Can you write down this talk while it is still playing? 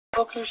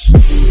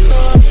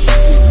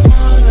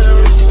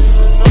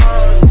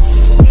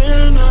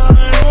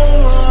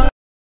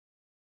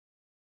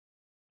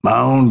My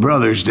own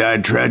brothers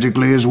died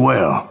tragically as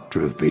well,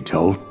 truth be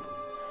told.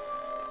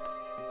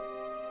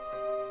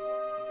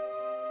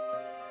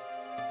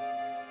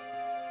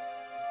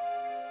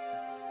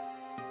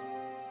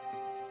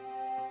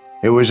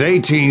 It was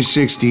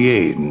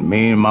 1868, and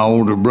me and my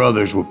older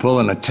brothers were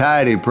pulling a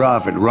tidy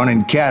profit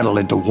running cattle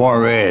into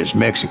Juarez,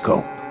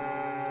 Mexico.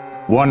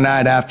 One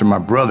night after my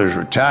brothers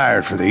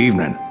retired for the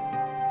evening,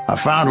 I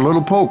found a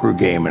little poker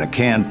game in a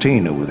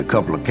cantina with a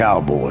couple of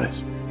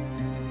cowboys.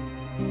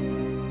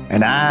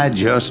 And I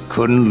just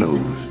couldn't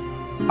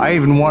lose. I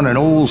even won an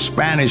old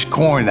Spanish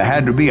coin that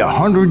had to be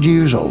 100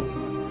 years old.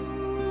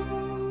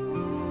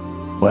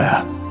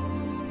 Well,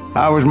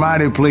 I was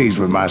mighty pleased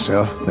with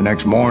myself the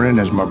next morning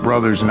as my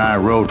brothers and I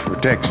rode for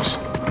Texas.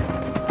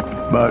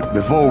 But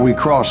before we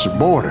crossed the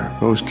border,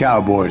 those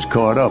cowboys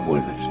caught up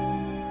with us.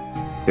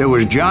 It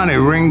was Johnny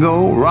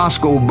Ringo,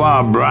 Roscoe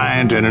Bob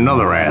Bryant, and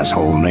another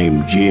asshole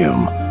named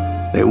Jim.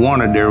 They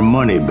wanted their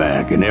money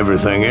back and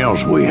everything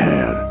else we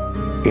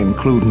had,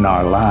 including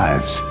our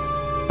lives,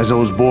 as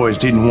those boys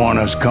didn't want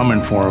us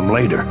coming for them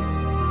later.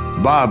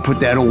 Bob put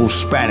that old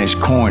Spanish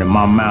coin in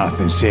my mouth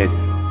and said,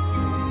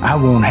 "I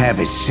won't have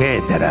it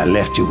said that I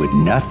left you with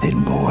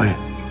nothing, boy."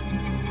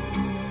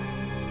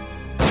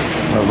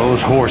 Well,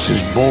 those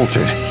horses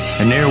bolted,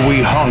 and there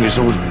we hung as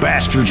those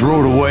bastards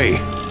rode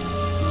away.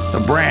 The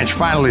branch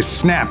finally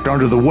snapped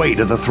under the weight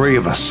of the three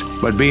of us,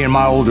 but being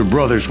my older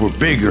brothers were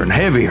bigger and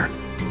heavier,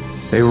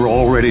 they were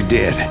already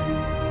dead.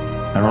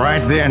 And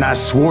right then I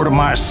swore to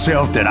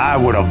myself that I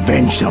would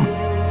avenge them.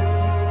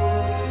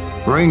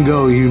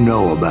 Ringo you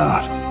know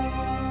about.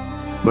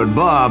 But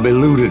Bob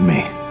eluded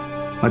me,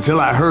 until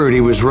I heard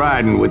he was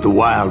riding with the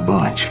Wild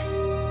Bunch.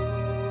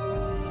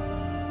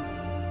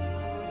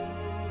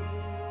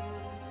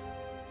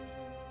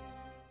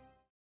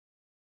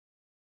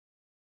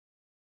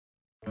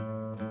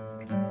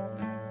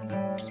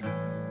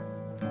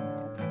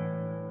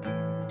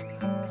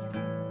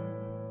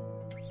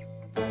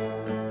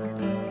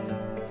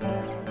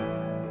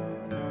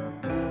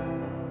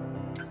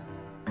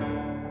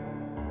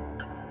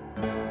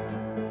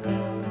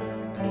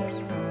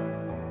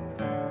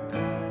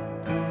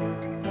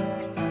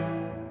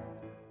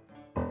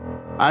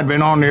 I'd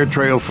been on their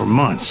trail for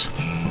months,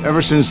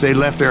 ever since they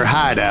left their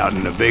hideout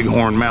in the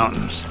Bighorn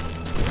Mountains.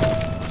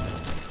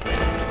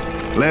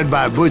 Led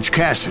by Butch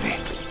Cassidy,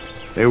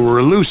 they were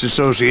a loose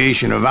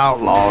association of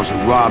outlaws who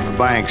robbed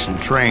banks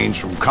and trains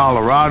from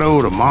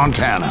Colorado to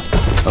Montana.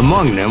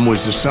 Among them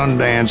was the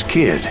Sundance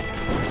Kid,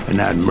 and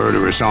that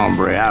murderous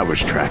hombre I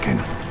was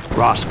tracking,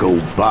 Roscoe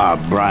Bob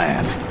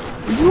Bryant.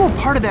 Were you a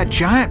part of that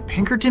giant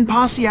Pinkerton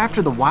posse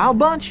after the Wild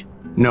Bunch?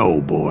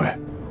 No, boy.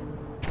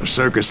 A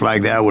circus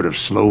like that would have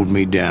slowed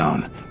me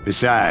down.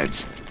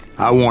 Besides,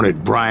 I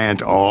wanted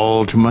Bryant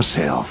all to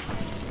myself.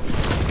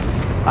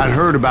 I'd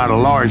heard about a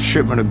large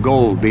shipment of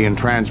gold being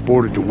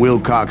transported to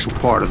Wilcox's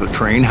part of the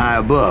train high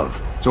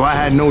above, so I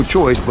had no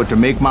choice but to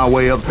make my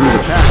way up through the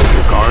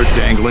passenger cars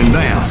dangling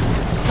down.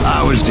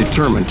 I was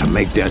determined to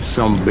make that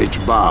sumbitch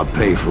Bob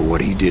pay for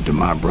what he did to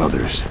my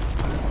brothers.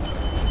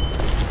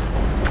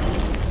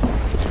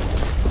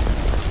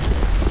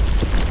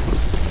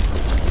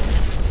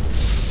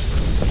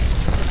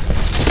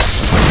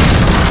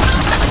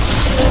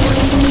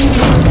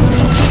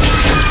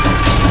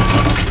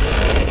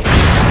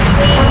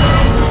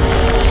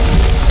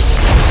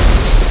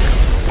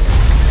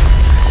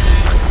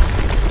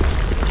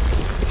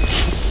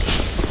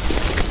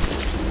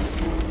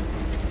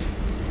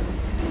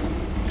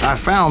 I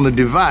found the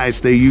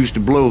device they used to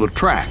blow the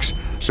tracks,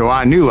 so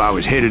I knew I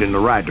was headed in the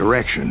right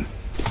direction.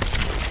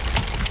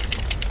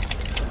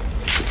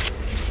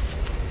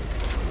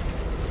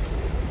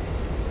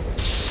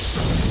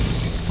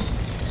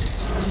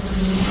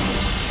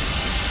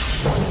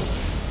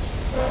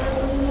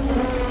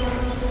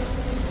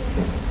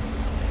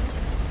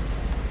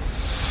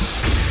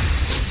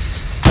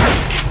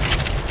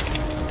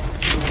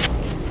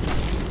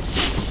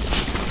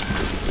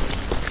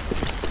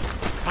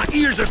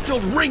 Ears are still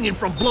ringing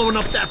from blowing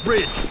up that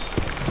bridge.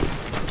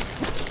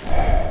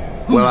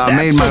 Well, I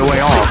made my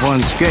way off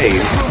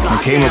unscathed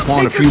and came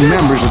upon a few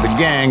members of the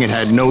gang and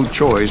had no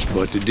choice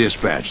but to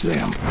dispatch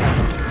them.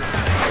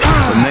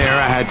 From there,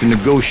 I had to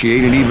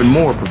negotiate an even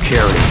more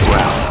precarious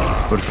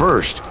route. But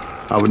first,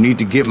 I would need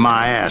to get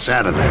my ass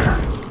out of there.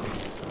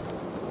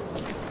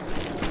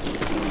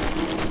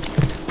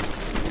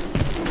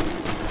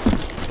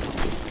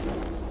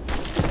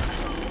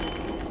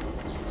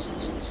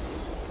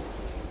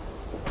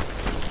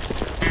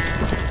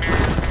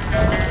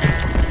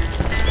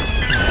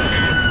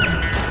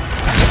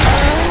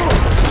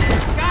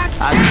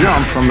 I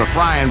jumped from the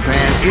frying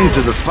pan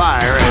into the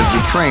fire as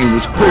the train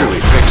was clearly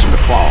fixing to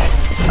fall.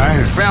 I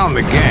had found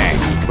the gang,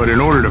 but in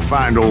order to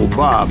find old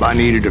Bob, I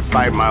needed to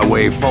fight my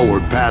way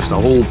forward past a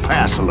whole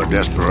passel of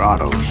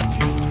desperados.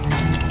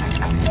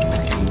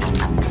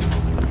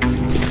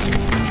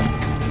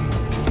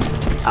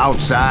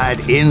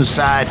 Outside,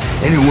 inside,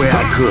 any way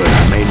I could,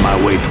 I made my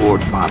way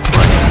towards my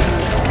prey.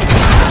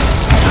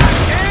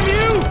 Damn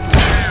you!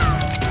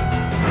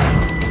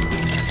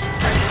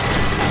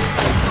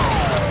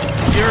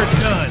 You're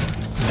done.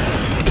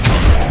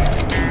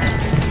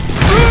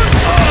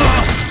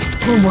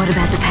 Well, what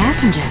about the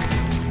passengers?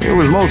 It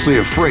was mostly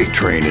a freight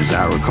train, as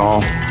I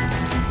recall.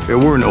 There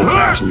were no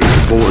passengers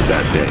aboard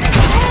that day.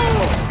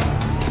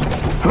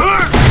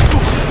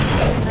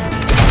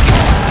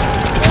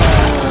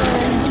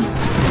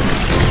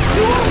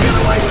 You won't get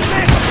away with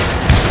this!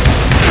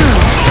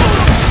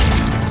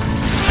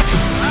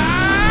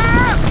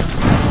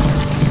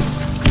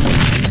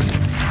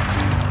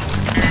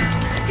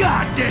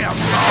 Goddamn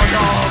raw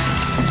dog!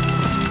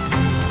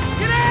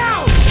 Get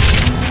out!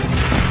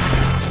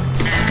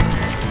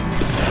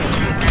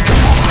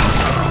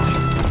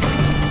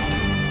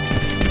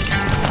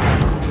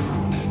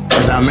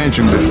 As I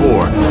mentioned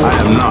before, I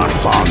am not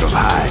fond of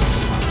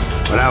heights.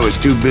 But I was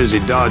too busy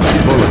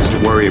dodging bullets to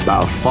worry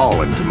about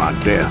falling to my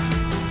death.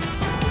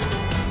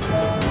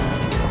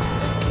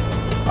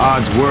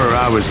 Odds were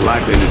I was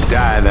likely to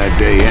die that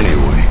day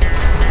anyway.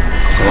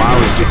 So I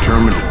was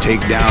determined to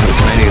take down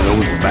as many of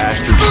those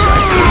bastards as I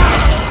could.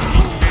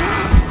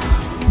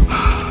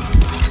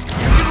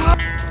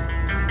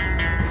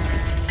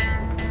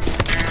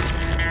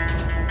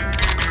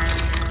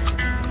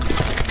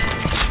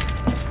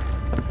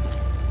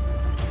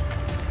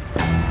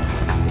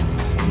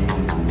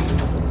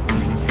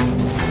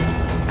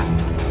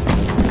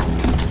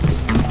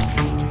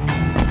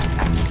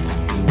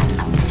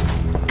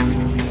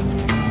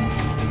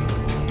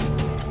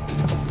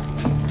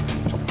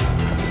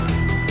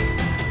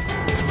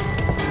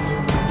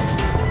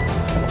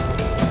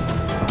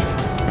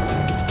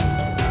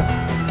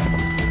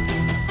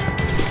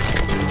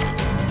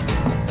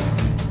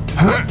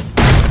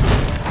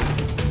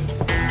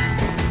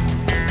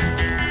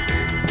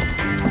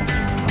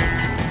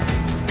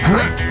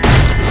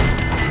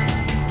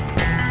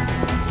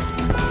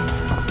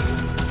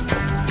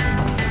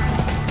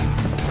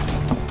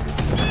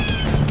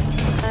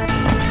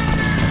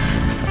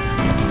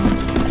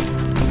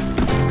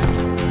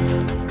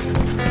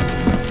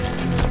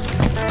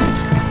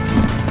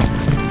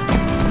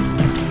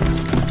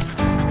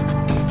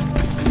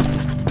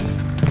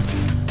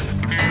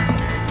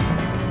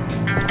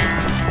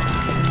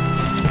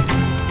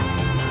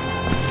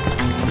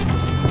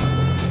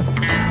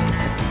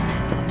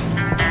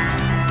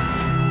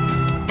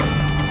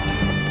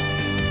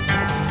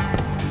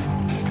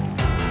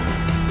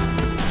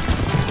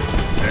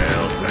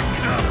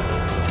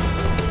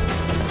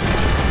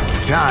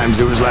 Times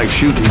it was like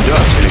shooting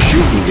ducks in a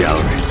shooting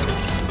gallery.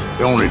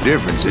 The only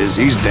difference is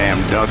these damn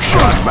ducks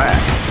shot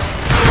back.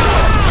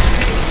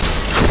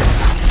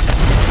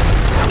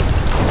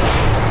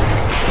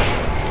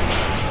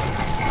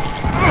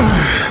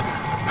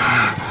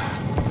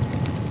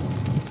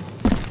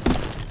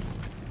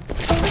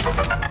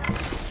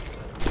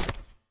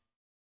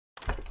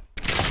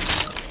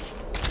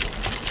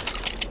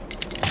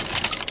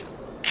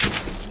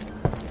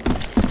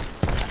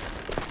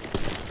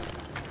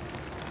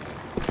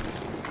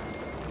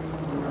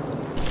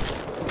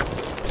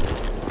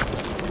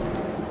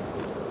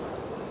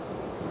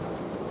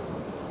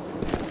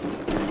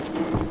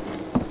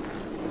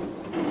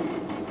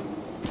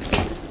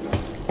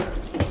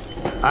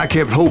 I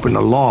kept hoping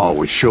the law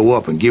would show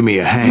up and give me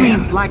a You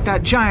hand. mean like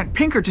that giant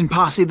Pinkerton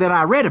posse that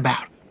I read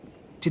about?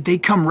 Did they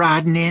come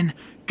riding in,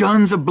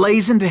 guns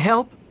a-blazing to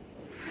help?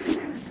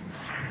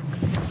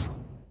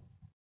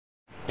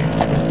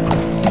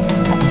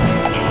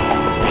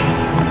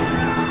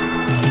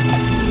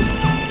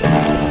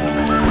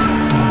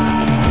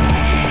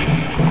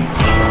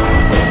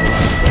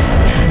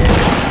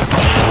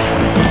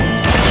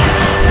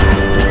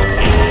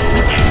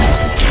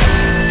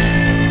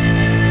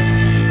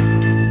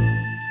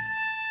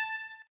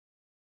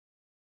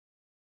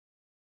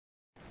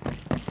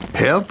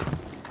 Help?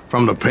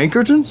 From the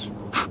Pinkertons?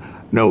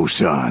 No,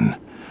 son.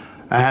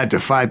 I had to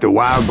fight the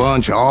wild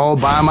bunch all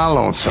by my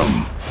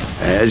lonesome,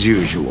 as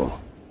usual.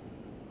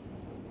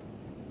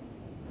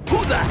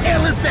 Who the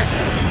hell is that?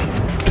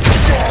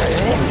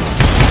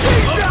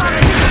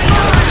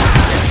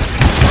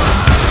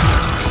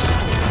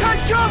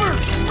 Take cover!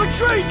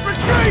 Retreat!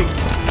 Retreat!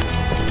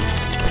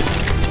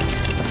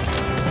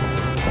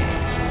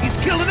 He's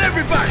killing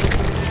everybody!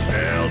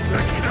 Hell's a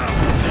cop!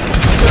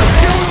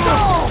 Kill us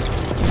all!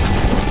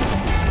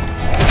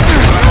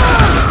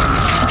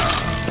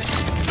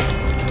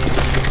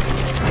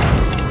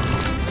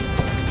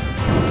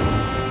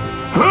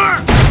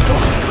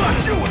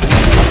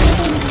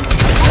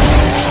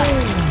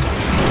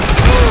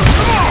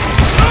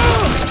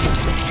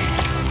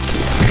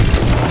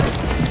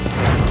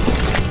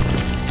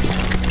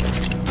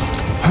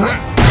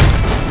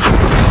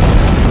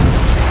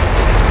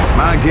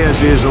 My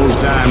guess is those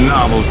dime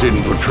novels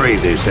didn't portray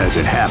this as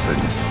it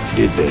happened,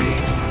 did they?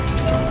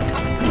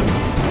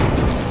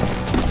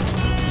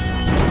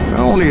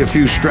 Only a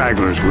few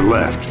stragglers were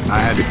left, and I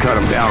had to cut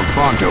them down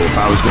pronto if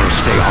I was going to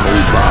stay on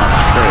old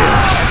Bob's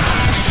trail.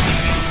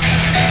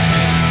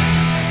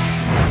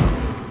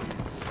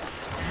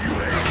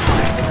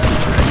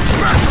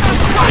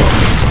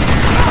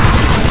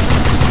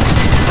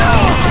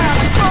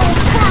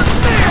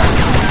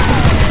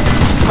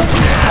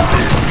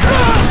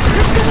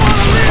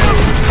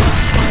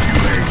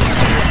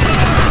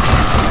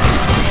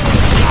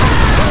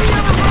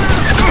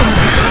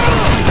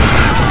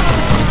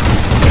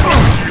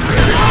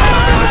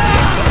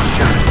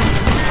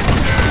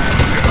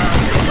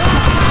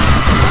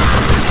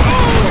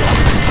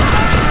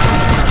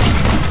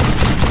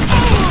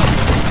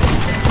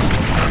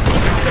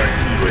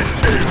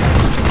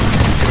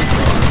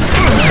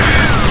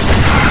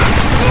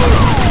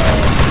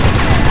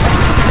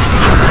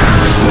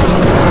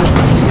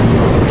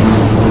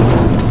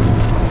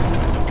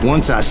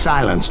 Once I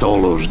silenced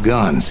all those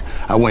guns,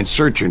 I went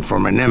searching for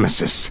my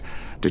nemesis,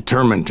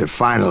 determined to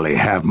finally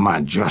have my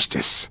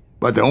justice.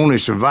 But the only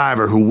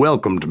survivor who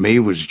welcomed me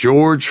was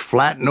George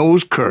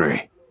Flat-Nosed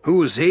Curry. Who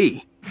was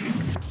he?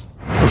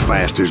 The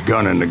fastest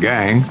gun in the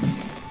gang.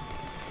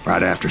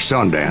 Right after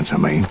Sundance, I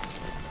mean.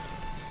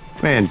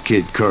 And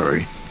Kid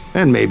Curry.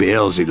 And maybe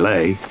Elsie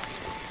Lay.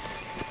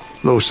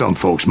 Though some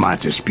folks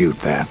might dispute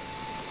that.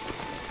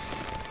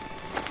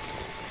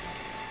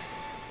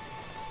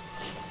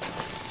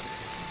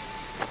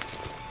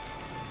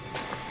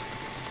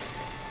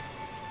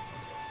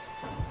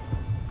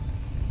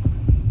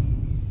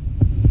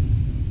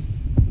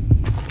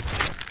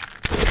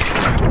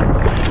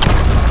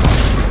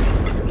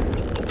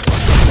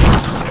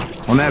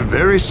 On that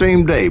very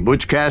same day,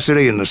 Butch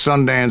Cassidy and the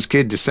Sundance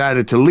Kid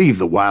decided to leave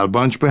the Wild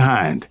Bunch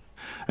behind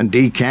and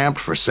decamped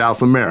for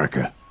South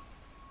America.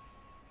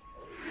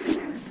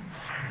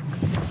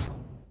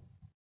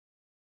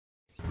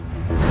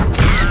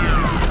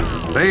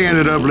 They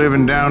ended up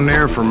living down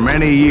there for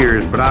many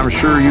years, but I'm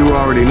sure you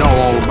already know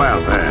all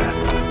about that.